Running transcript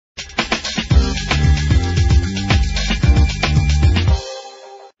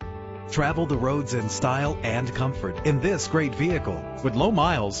Travel the roads in style and comfort in this great vehicle. With low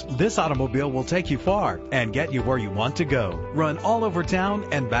miles, this automobile will take you far and get you where you want to go. Run all over town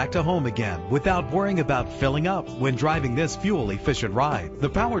and back to home again without worrying about filling up when driving this fuel-efficient ride. The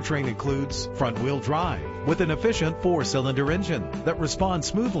powertrain includes front-wheel drive with an efficient 4-cylinder engine that responds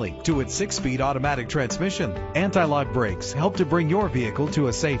smoothly to its 6-speed automatic transmission. Anti-lock brakes help to bring your vehicle to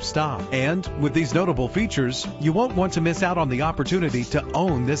a safe stop. And with these notable features, you won't want to miss out on the opportunity to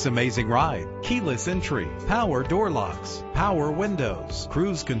own this amazing ride. Keyless entry, power door locks, power windows,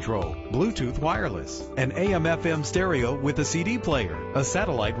 cruise control, Bluetooth wireless, an AM/FM stereo with a CD player, a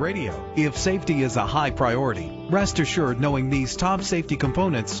satellite radio. If safety is a high priority, rest assured knowing these top safety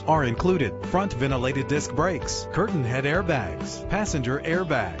components are included: front ventilated disc brakes, curtain head airbags, passenger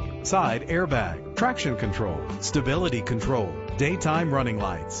airbag, side airbag, traction control, stability control, daytime running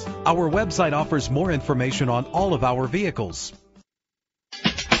lights. Our website offers more information on all of our vehicles.